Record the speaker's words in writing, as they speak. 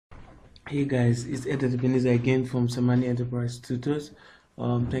Hey guys, it's Ed Ebenezer again from Samani Enterprise Tutors.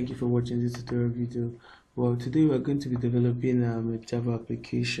 Thank you for watching this tutorial video. Well, today we're going to be developing a Java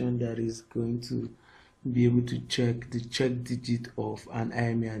application that is going to be able to check the check digit of an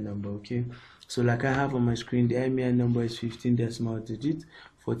Imei number. Okay, so like I have on my screen, the Imei number is 15 decimal digit,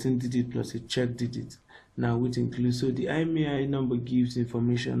 14 digit plus a check digit. Now, which includes, so the Imei number gives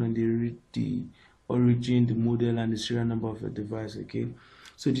information on the origin, the model, and the serial number of your device. Okay,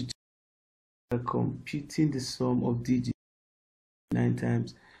 so the computing the sum of digits 9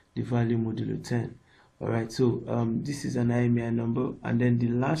 times the value modulo 10. All right, so this is an Imei number, and then the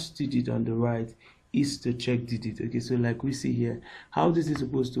last digit on the right is the check digit. Okay, so like we see here, how this is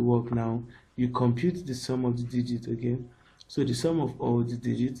supposed to work now, you compute the sum of the digits. Okay, so the sum of all the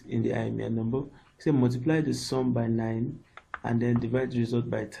digits in the Imei number, say multiply the sum by 9 and then divide the result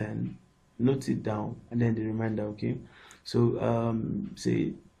by 10, note it down, and then the remainder. Okay, so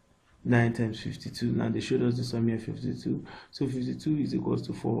say 9 times 52. Now they showed us the sum here, 52. So 52 is equals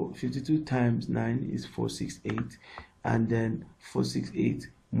to 4. 52 times 9 is 468, and then 468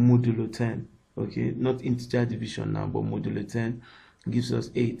 modulo 10. Okay, not integer division now, but modulo 10 gives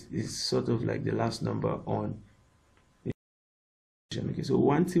us 8. It's sort of like the last number on. Okay, so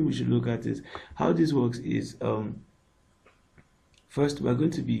one thing we should look at is how this works is first we're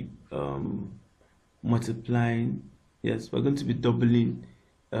going to be multiplying. Yes, we're going to be doubling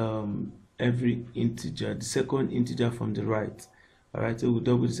every integer, the second integer from the right. All right, so we'll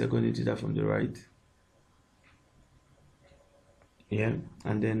double the second integer from the right. Yeah,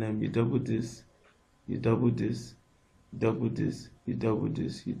 and then you double this, you double this, double this, you double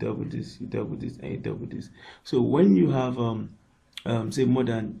this, you double this, you double this, and you double this. So when you have say more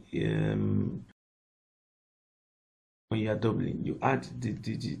than when you are doubling, you add the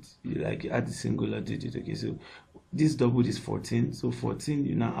digit, you add the singular digit. Okay, so this doubled is 14, so 14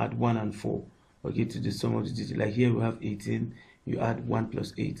 you now add 1 and 4, okay, to the sum of the digit. Like here we have 18, you add 1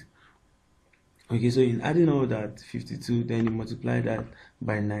 plus 8. Okay, so in adding all that 52, then you multiply that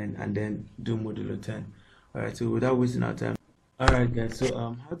by 9 and then do modulo 10. All right, so without wasting our time, all right guys,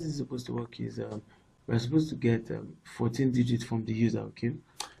 so how this is supposed to work is we're supposed to get 14 digits from the user. Okay,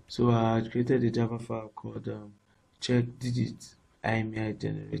 so I created a Java file called check digits Imei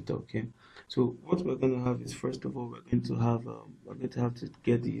generator. Okay, so what we're going to have is, first of all, we're going to have to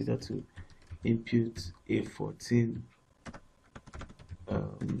get the user to input a 14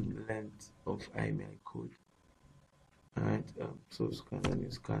 length of Imei code. All right, so scanner, new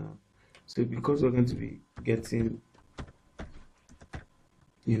scanner. So because we're going to be getting,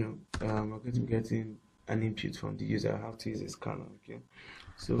 we're going to be getting an input from the user, I have to use a scanner. Okay,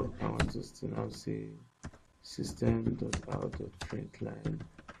 so I want us to now say system.out.println,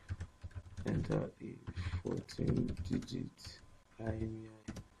 enter a 14-digit Imei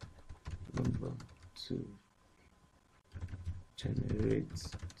number to generate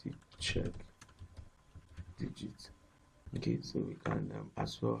the check digit. Okay, so we can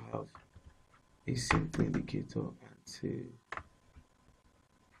as well have a simple indicator and say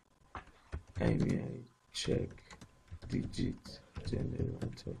Imei check digit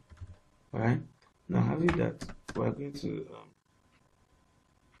generator. All right, now having that, we're going to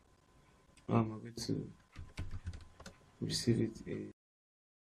receive it a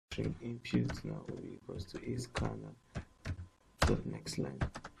string input now will be equals to a scanner dot next line.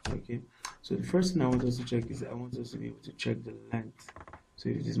 Okay, so the first thing I want us to check is I want us to be able to check the length. So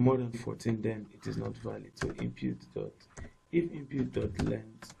if it is more than 14, then it is not valid. So if input dot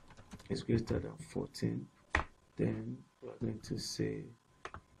length is greater than 14, then we're going to say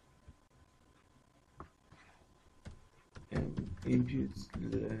input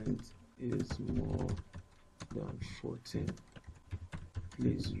length is more than 14,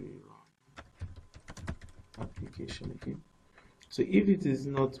 please rerun application. Okay, so if it is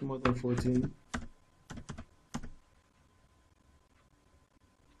not more than 14,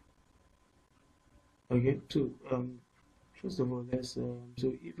 okay, so first of all, let's so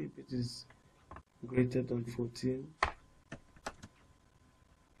if it is greater than 14,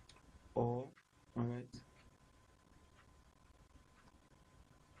 or all right,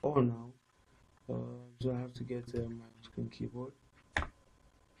 or now, so I have to get my screen keyboard.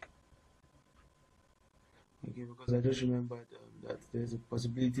 Okay, because I just remembered that there's a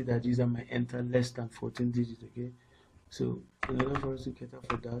possibility that user might enter less than 14 digits. Okay, so in order for us to cater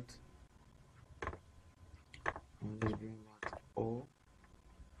for that, let's bring that or.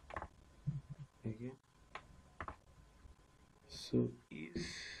 Okay, so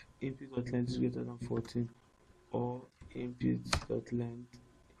if input.length is greater than 14, or input.length,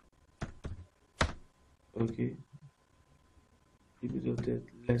 okay, if it dotted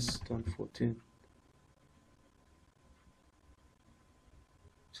less than 14.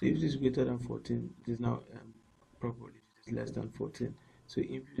 So if it is greater than 14, it is now properly it is less than 14. So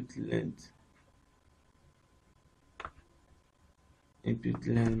input length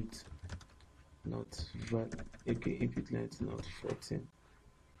not valid. Okay, input length not 14.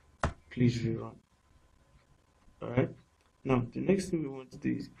 Please rerun. Alright. Now the next thing we want to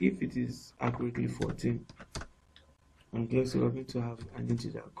do is if it is accurately 14, okay, so we're going to have an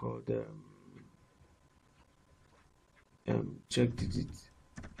integer called check digit.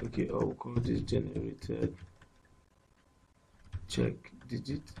 Okay, or we'll call this generated check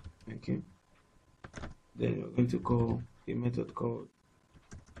digit. Okay, then we're going to call a method called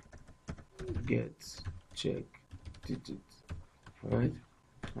get check digit. All right,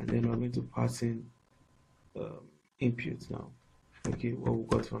 and then we're going to pass in input now. Okay, what we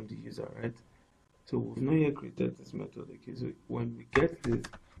got from the user, right? So we've not yet created this method. Okay, so when we get this,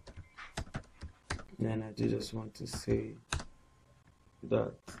 then I just want to say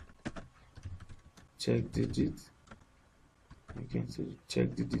that check digit. Okay, so the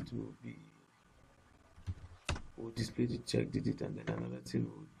check digit will display the check digit, and then another thing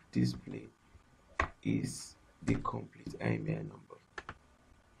will display is the complete Imei number.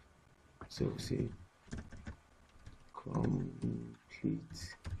 So we'll say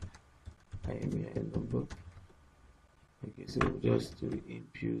complete Imei number. Okay, so we'll just do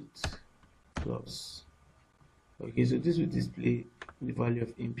input plus. Okay, so this will display the value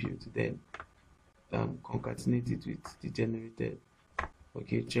of input, then concatenate it with the generated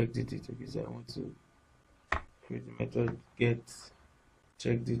check digit. Okay, so I want to create the method get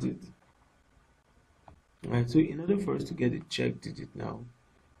check digit. Alright, so in order for us to get the check digit now,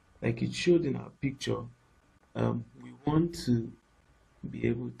 like it showed in our picture, we want to be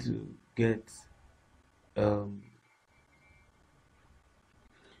able to get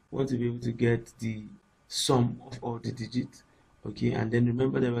the sum of all the digits. Okay, and then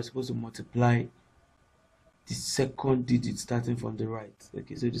remember that we're supposed to multiply the second digit starting from the right.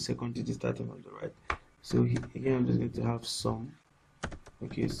 Okay, so the second digit starting from the right. So here I'm just going to have sum.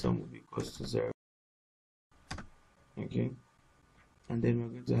 Okay, sum will be equals to 0. Okay, and then we're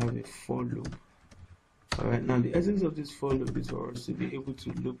going to have a for loop. All right, now the essence of this for loop is for us to be able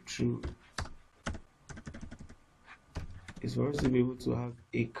to loop through. Is for us to be able to have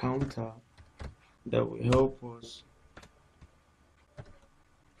a counter that will help us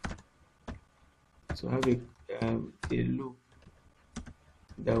to have a loop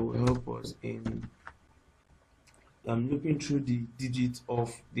that will help us in looping through the digits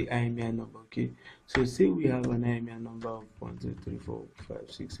of the Imei number. Okay, so say we have an Imei number of 1 2 3 4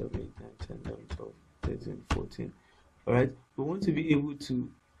 5 6 7 8 9 10 11 12 13 14. All right, we want to be able to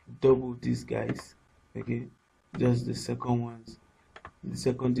double these guys. Okay, just the second ones, the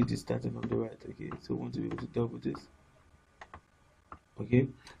second digit starting from the right. Okay, so we want to be able to double this. Okay,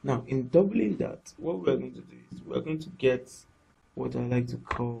 now in doubling that, what we're going to do is we're going to get what I like to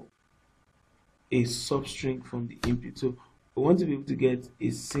call a substring from the input. So we want to be able to get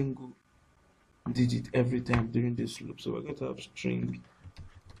a single digit every time during this loop. So we're going to have string.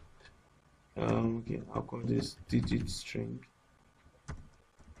 Okay, I'll call this digit string.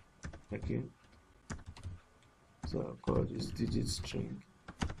 Okay, so I'll call this digit string.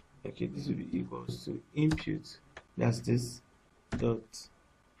 Okay, this will be equals to input, that's this, dot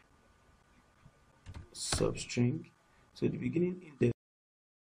substring. So the beginning index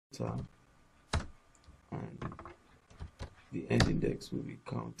and the end index will be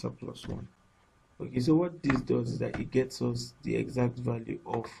counter plus 1. Okay, so what this does is that it gets us the exact value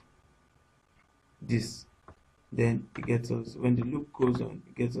of this. Then it gets us, when the loop goes on,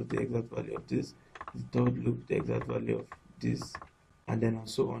 it gets us the exact value of this, the third loop the exact value of this, and then and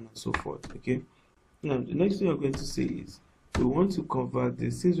so on and so forth. Okay, now the next thing we're going to say is we want to convert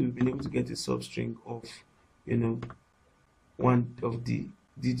this, since we've been able to get a substring of one of the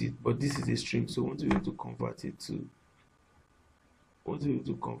digit, but this is a string, so we want to be able to convert it to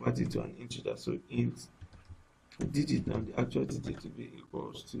an integer. So int digit, now the actual digit will be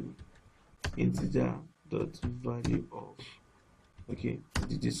equals to integer dot value of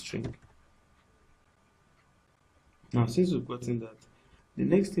digit string. Now since we've gotten that, the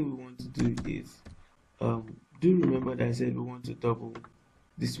next thing we want to do is do remember that I said we want to double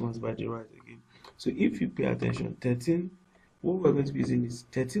these ones by the right again. So if you pay attention, 13, what we're going to be using is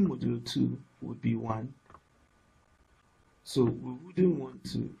 13 modulo 2 would be 1. So we wouldn't want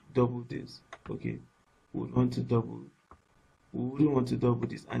to double this. Okay, we wouldn't want to double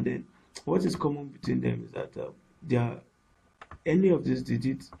this. And then what is common between them is that any of these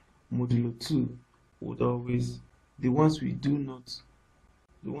digits modulo 2 would always the ones we do not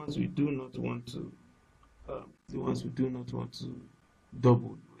want to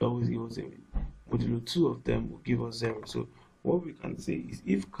double will always give us 0. Modulo 2 of them will give us 0. So what we can say is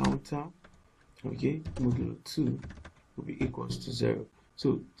if counter, okay, modulo 2 will be equals to 0.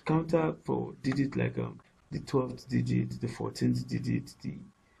 So counter for digit like the 12th digit, the 14th digit, the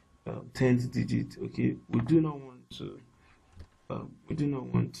 10th digit, okay, we do not want to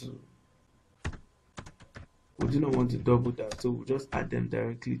double that, so we'll just add them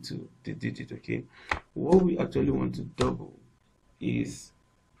directly to the digit. Okay, what we actually want to double is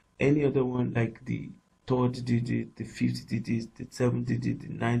any other one, like the 3rd digit, the 5th digit, the 7th digit, the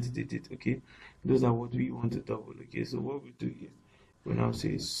 9th digit. Okay, those are what we want to double. Okay, so what we do is we now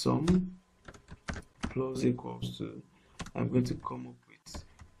say sum plus equals to, I'm going to come up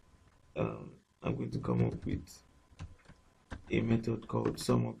with a method called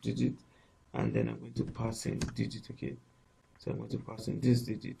sum of digits, and then I'm going to pass in digit. Okay, so I'm going to pass in this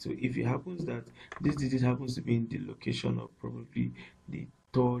digit. So if it happens that this digit happens to be in the location of probably the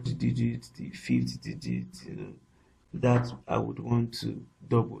 3rd digit, the 5th digit, that I would want to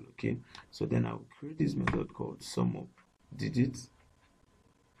double. Okay, so then I will create this method called sum of digits.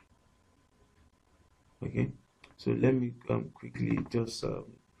 Okay, so let me quickly just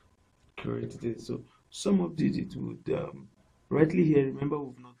create this. So sum of digits would rightly here, remember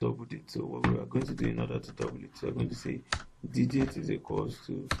we've not doubled it, so what we are going to do in order to double it, so we're going to say digit is equals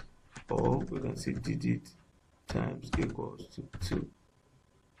to, or we can say digit times equals to 2.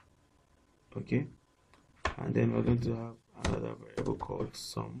 Okay, and then we're going to have another variable called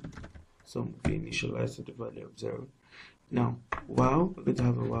sum will be initialized to the value of 0. Now while, we're going to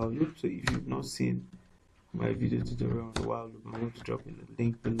have a while loop. So if you've not seen my video tutorial on the while loop, I'm going to drop in the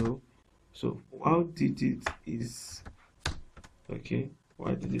link below. So while digit is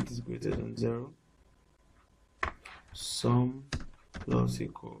while digit is greater than 0, sum plus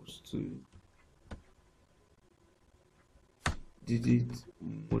equals to digit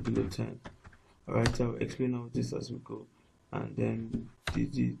modulo 10. Alright, so I'll explain all this as we go, and then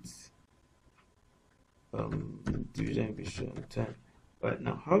digit division equation 10. Right,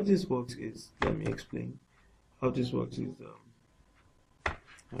 now how this works is, let me explain how this works is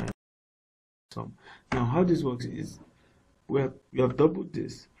now how this works is we have doubled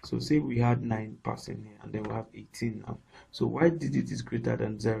this. So say we had 9 passing here, and then we have 18 now. So why digit is greater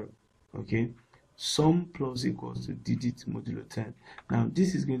than 0, okay, sum plus equals to digit modulo 10. Now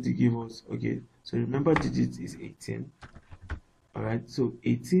this is going to give us, okay, so remember digit is 18. All right, so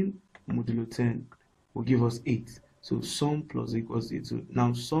 18 modulo 10 will give us 8. So sum plus equals 8. So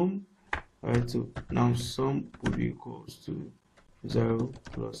now sum, all right, so now sum will be equals to 0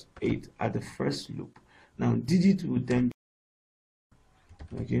 plus 8 at the first loop. Now digit will then,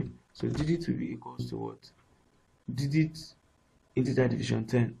 okay, so digit will be equals to what? Digit integer division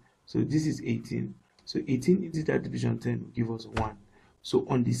 10. So this is 18. So 18 integer division 10 will give us 1. So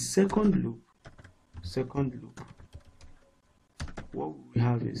on the second loop, what we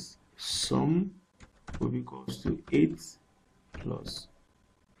have is sum will be equals to 8 plus,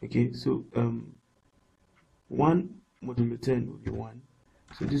 okay, so 1 modulo 10 will be 1.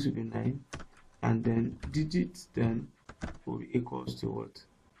 So this will be 9. And then digit then will be equals to what?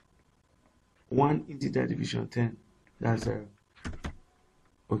 1 integer division 10, that's 0.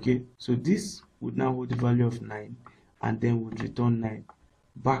 Okay, so this would now hold the value of 9, and then would return 9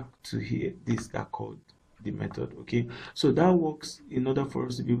 back to here, this that called the method. Okay, so that works in order for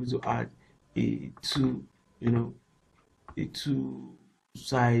us to be able to add a 2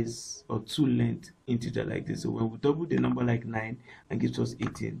 size or 2 length integer like this. So when we double the number like 9 and gives us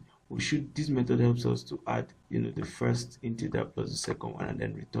 18, this method helps us to add the first integer plus the second one, and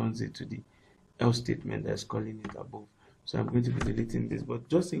then returns it to the else statement that's calling it above. So I'm going to be deleting this, but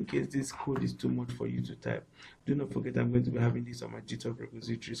just in case this code is too much for you to type, do not forget I'm going to be having this on my GitHub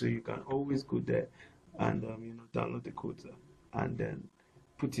repository, so you can always go there and download the code and then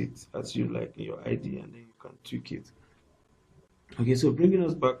put it as you like in your ID, and then you can tweak it. Okay, so bringing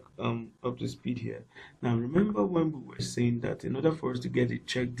us back up to speed here. Now remember when we were saying that in order for us to get a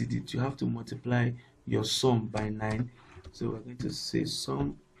check digit, you have to multiply your sum by 9. So we're going to say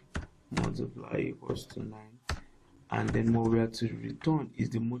sum multiply equals to 9, and then what we are to return is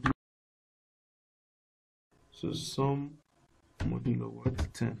the modulo. So sum modulo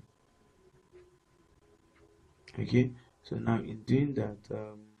what? 10. Okay, so now in doing that,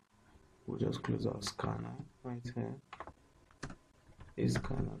 we'll just close our scanner right here. A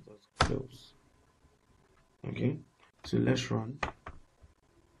scanner dot close. Okay, so let's run.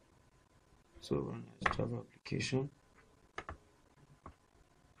 So run as Java application.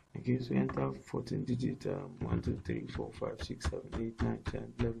 Okay, so enter 14 digit 1, 2, 3, 4, 5, 6, 7, 8, 9,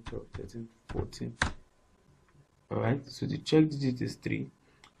 10, 11, 12, 13, 14. Alright, so the check digit is 3,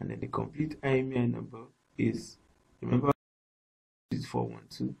 and then the complete IMEI number is, remember, it's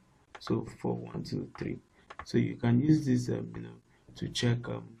 412, so 4123. So you can use this to check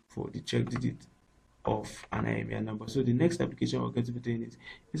for the check digit of an IMEI number. So the next application we're going to be doing is,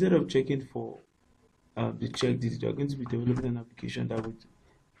 instead of checking for the check digit, we're going to be developing an application that would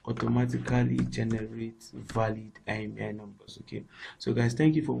automatically generate valid IMEI numbers. Okay, so guys,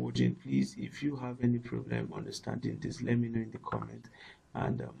 thank you for watching. Please, if you have any problem understanding this, let me know in the comment,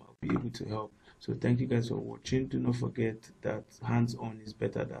 and I'll be able to help. So thank you guys for watching. Do not forget that hands-on is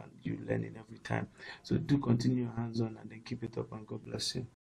better than you learning every time. So do continue hands-on and then keep it up, and God bless you.